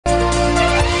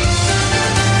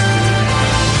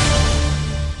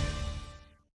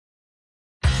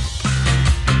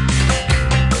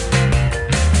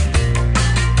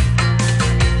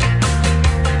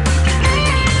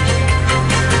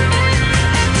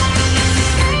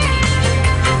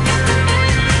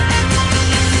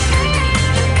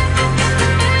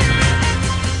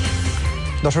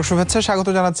দর্শক শুভেচ্ছা, স্বাগত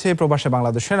জানাচ্ছি প্রবাসী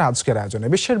বাংলাদেশের আজকের আয়োজনে।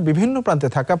 বিশ্বের বিভিন্ন প্রান্তে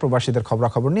থাকা প্রবাসীদের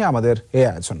খবরাখবর নিয়ে আমাদের এই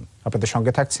আয়োজন। আপনাদের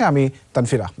সঙ্গে থাকছি আমি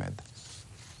তানফির আহমেদ।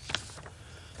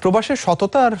 প্রবাসের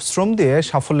সততা আর শ্রম দিয়ে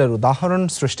সাফল্যের উদাহরণ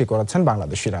সৃষ্টি করেছেন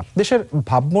বাংলাদেশিরা। দেশের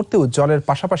ভাবমূর্তি উজ্জ্বলের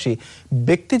পাশাপাশি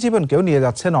ব্যক্তি জীবনকেও নিয়ে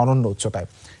যাচ্ছেন অনন্য উচ্চতায়।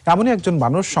 এমনই একজন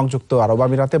মানুষ সংযুক্ত আরব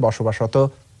আমিরাতে বসবাসরত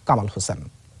কামাল হোসেন।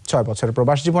 6 বছরের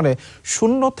প্রবাস জীবনে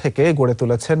শূন্য থেকে গড়ে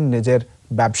তুলেছেন নিজের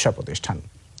ব্যবসা প্রতিষ্ঠান।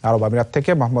 আরব আমিরাত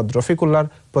থেকে মোহাম্মদ রফিকুল্লাহর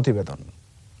প্রতিবেদন।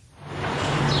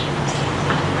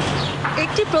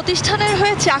 একটি প্রতিষ্ঠানের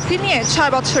হয়ে চাকরি নিয়ে 6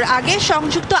 বছর আগে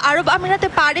সংযুক্ত আরব আমিরাতে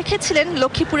পা রেখেছিলেন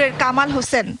লক্ষ্মীপুরের কামাল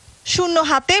হোসেন। শূন্য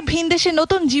হাতে ভিনদেশে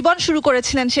নতুন জীবন শুরু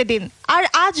করেছিলেন সেদিন। আর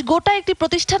আজ গোটা একটি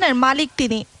প্রতিষ্ঠানের মালিক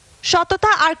তিনি।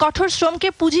 সততা আর কঠোর শ্রমকে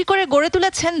পুঁজি করে গড়ে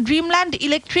তুলেছেন Dreamland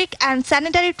electric and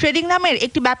sanitary trading নামের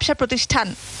একটি ব্যবসা প্রতিষ্ঠান।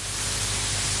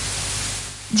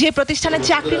 যে প্রতিষ্ঠানে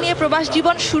চাকরি নিয়ে প্রবাস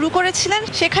জীবন শুরু করেছিলেন,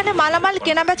 সেখানে মালামাল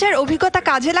কেনাবেচার অভিজ্ঞতা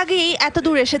কাজে লাগিয়েই এত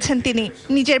দূর এসেছেন তিনি।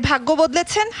 নিজের ভাগ্য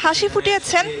বদলেছেন, হাসি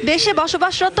ফুটিয়েছেন দেশে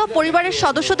বসবাসরত পরিবারের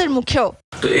সদস্যদের মুখেও।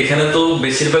 তো এখানে তো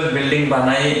বেশিরভাগ বিল্ডিং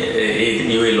বানায় এই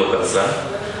ইউএই লোকালসরা,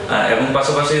 এবং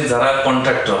পাশাপাশি যারা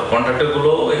কন্ট্রাক্টর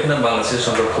গুলো এখানে বাংলাদেশের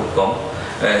সংখ্যা খুব কম।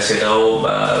 সেটাও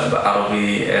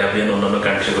আরবিয়ান অন্যান্য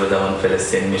কান্ট্রিগুলো, যেমন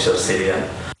ফিলিস্তিন, মিশর, সিরিয়া।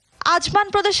 আজমান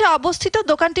প্রদেশে অবস্থিত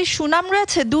দোকানটির সুনাম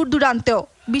রয়েছে দূর দূরান্তেও।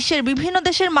 বিশ্বের বিভিন্ন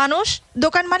দেশের মানুষ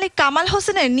দোকান মালিক কামাল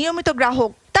হোসেনের নিয়মিত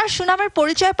গ্রাহক। তার সুনামের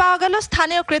পরিচয় পাওয়া গেল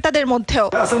স্থানীয় ক্রেতাদের মধ্যেও।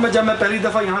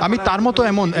 আমি তার মতো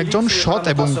এমন একজন সৎ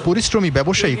এবং পরিশ্রমী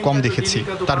ব্যবসায়ী কম দেখেছি।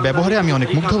 তার ব্যবহারে আমি অনেক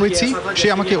মুগ্ধ হয়েছি। সে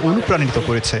আমাকে অনুপ্রাণিত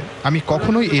করেছে। আমি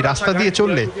কখনোই এই রাস্তা দিয়ে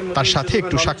চললে তার সাথে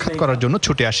একটু সাক্ষাৎ করার জন্য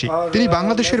ছুটে আসি। তিনি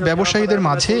বাংলাদেশের ব্যবসায়ীদের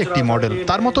মাঝে একটি মডেল।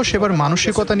 তার মতো সেবার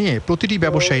মানসিকতা নিয়ে প্রতিটি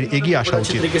ব্যবসায়ীর এগিয়ে আসা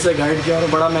উচিত।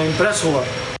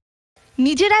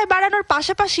 নিজের আয় বাড়ানোর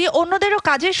পাশাপাশি অন্যদেরও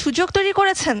কাজের সুযোগ তৈরি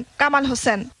করেছেন কামাল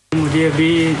হোসেন।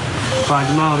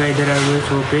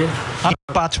 আমি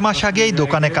 5 মাস আগেই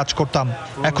দোকানে কাজ করতাম।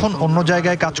 এখন অন্য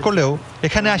জায়গায় কাজ করলেও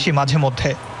এখানে আসি মাঝে মধ্যে।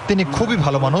 তিনি খুবই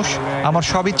ভালো মানুষ। আমার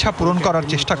সব ইচ্ছা পূরণ করার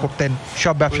চেষ্টা করতেন।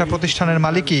 সব ব্যবসা প্রতিষ্ঠানের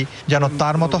মালিকই যেন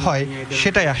তার মতো হয়,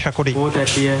 সেটাই আশা করি।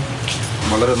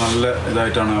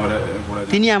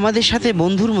 তিনি আমাদের সাথে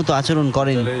বন্ধুর মতো আচরণ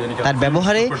করেন। তার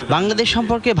ব্যবহারে বাংলাদেশ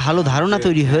সম্পর্কে ভালো ধারণা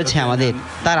তৈরি হয়েছে আমাদের।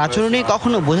 তার আচরণে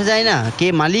কখনো বোঝা যায় না কে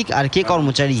মালিক আর কে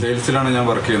কর্মচারী।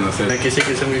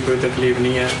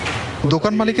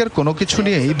 দোকান মালিকের কোনো কিছু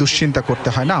নিয়েই দুশ্চিন্তা করতে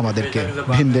হয় না আমাদেরকে।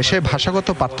 ভিন দেশে ভাষাগত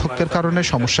পার্থক্যের কারণে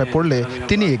সমস্যায় পড়লে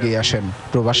তিনি এগিয়ে আসেন।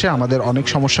 প্রবাসে আমাদের অনেক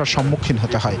সমস্যার সম্মুখীন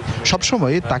হতে হয়,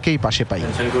 সবসময় তাকেই পাশে পাই।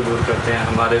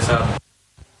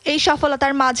 এই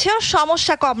সফলতার মাঝেও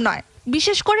সমস্যা কম নয়।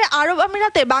 বিশেষ করে আরব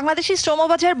আমিরাতে বাংলাদেশি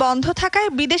শ্রমবাজার বন্ধ থাকায়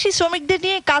বিদেশি শ্রমিকদের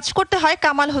নিয়ে কাজ করতে হয়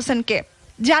কামাল হোসেনকে।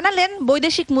 জানালেন,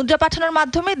 বৈদেশিক মুদ্রা পাঠানোর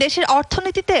মাধ্যমে দেশের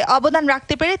অর্থনীতিতে অবদান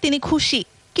রাখতে পেরে তিনি খুশি।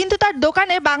 কিন্তু তার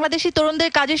দোকানে বাংলাদেশি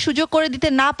তরুণদের কাজের সুযোগ করে দিতে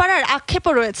না পারার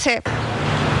আক্ষেপও রয়েছে।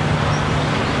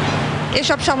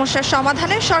 এসব সমস্যার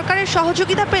সমাধানে সরকারের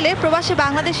সহযোগিতা পেলে প্রবাসী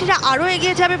বাংলাদেশিরা আরও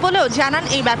এগিয়ে যাবে বলেও জানান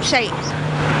এই ব্যবসায়ী।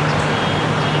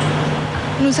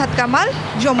 নুসহাত কামাল,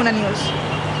 যমুনা নিউজ।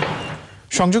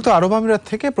 সংযুক্ত আরব আমিরাত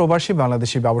থেকে প্রবাসী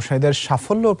বাংলাদেশি ব্যবসায়ীদের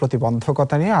সাফল্য ও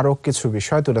প্রতিবন্ধকতা নিয়ে আরও কিছু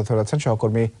বিষয় তুলে ধরেছেন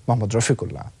সহকর্মী মোহাম্মদ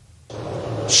রফিকুল্লাহ।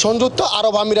 সংযুক্ত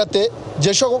আরব আমিরাতে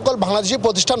যে সকল বাংলাদেশি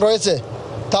প্রতিষ্ঠান রয়েছে,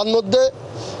 তার মধ্যে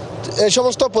এই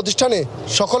সমস্ত প্রতিষ্ঠানে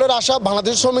সকলের আশা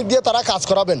বাংলাদেশি শ্রমিক দিয়ে তারা কাজ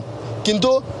করাবেন। কিন্তু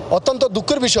অত্যন্ত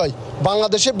দুঃখের বিষয়,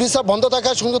 বাংলাদেশের ভিসা বন্ধ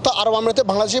থাকায় সংযুক্ত আরব আমিরাতে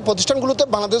বাংলাদেশি প্রতিষ্ঠানগুলোতে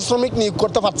বাংলাদেশি শ্রমিক নিয়োগ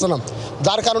করতে পারছে না।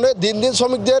 যার কারণে দিন দিন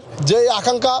শ্রমিকদের যে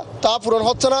আকাঙ্ক্ষা তা পূরণ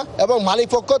হচ্ছে না এবং মালিক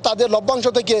পক্ষ তাদের লভ্যাংশ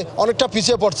থেকে অনেকটা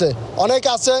পিছিয়ে পড়ছে। অনেকে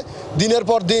আছে দিনের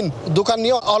পর দিন দোকান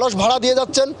নিয়ে অলস ভাড়া দিয়ে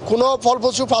যাচ্ছেন, কোনো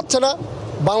ফলপ্রসূ পাচ্ছে না।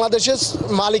 বাংলাদেশের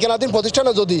মালিকানাধীন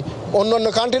প্রতিষ্ঠানে যদি অন্য অন্য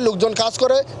কান্ট্রির লোকজন কাজ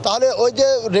করে, তাহলে ওই যে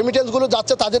রেমিটেন্সগুলো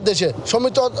যাচ্ছে তাদের দেশে,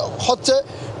 শ্রমিক হচ্ছে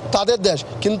তাদের দেশ।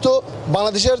 কিন্তু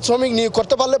বাংলাদেশের শ্রমিক নিয়োগ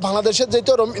করতে পারলে বাংলাদেশের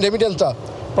যেহেতু রেমিটেন্সটা,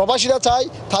 প্রবাসীরা চায়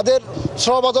তাদের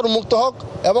শ্রমবাজার মুক্ত হোক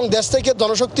এবং দেশ থেকে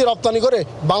জনশক্তি রপ্তানি করে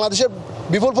বাংলাদেশের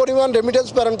বিপুল পরিমাণ রেমিটেন্স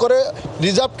প্রেরণ করে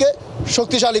রিজার্ভকে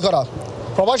শক্তিশালী করা।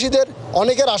 প্রবাসীদের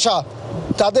অনেকের আশা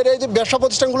তাদের এই যে ব্যবসা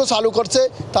প্রতিষ্ঠানগুলো চালু করছে,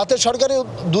 তাতে সরকারি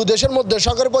দুই দেশের মধ্যে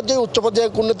সরকারি পর্যায়ে উচ্চ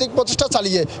পর্যায়ে কূটনৈতিক প্রচেষ্টা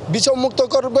চালিয়ে বিষয় মুক্ত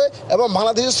করবে এবং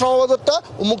বাংলাদেশের শ্রমবাজারটা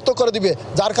উন্মুক্ত করে দিবে,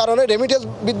 যার কারণে রেমিটেন্স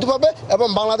বৃদ্ধি পাবে এবং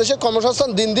বাংলাদেশের কর্মসংস্থান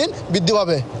দিন দিন বৃদ্ধি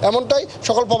পাবে। এমনটাই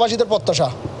সকল প্রবাসীদের প্রত্যাশা।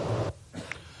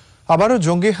 আবারও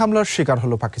জঙ্গি হামলার শিকার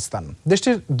হলো পাকিস্তান।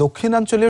 দেশটির দক্ষিণাঞ্চলীয়